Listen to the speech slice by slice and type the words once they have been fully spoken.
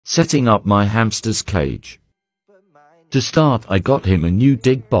Setting up my hamster's cage. To start, I got him a new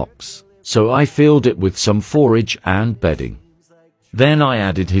dig box, so I filled it with some forage and bedding. Then I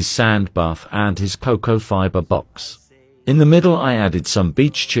added his sand bath and his cocoa fiber box. In the middle I added some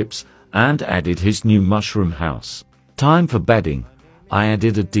beach chips and added his new mushroom house. Time for bedding. I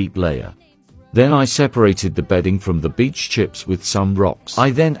added a deep layer. Then I separated the bedding from the beach chips with some rocks.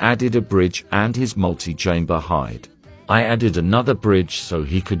 I then added a bridge and his multi-chamber hide. I added another bridge so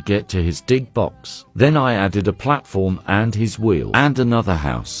he could get to his dig box. Then I added a platform and his wheel and another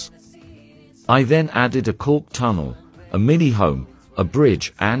house. I then added a cork tunnel, a mini home, a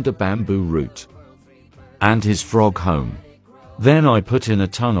bridge and a bamboo root. And his frog home. Then I put in a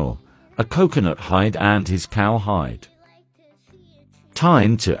tunnel, a coconut hide and his cow hide.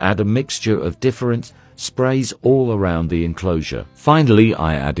 Time to add a mixture of different sprays all around the enclosure. Finally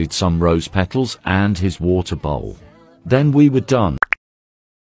I added some rose petals and his water bowl. Then we were done.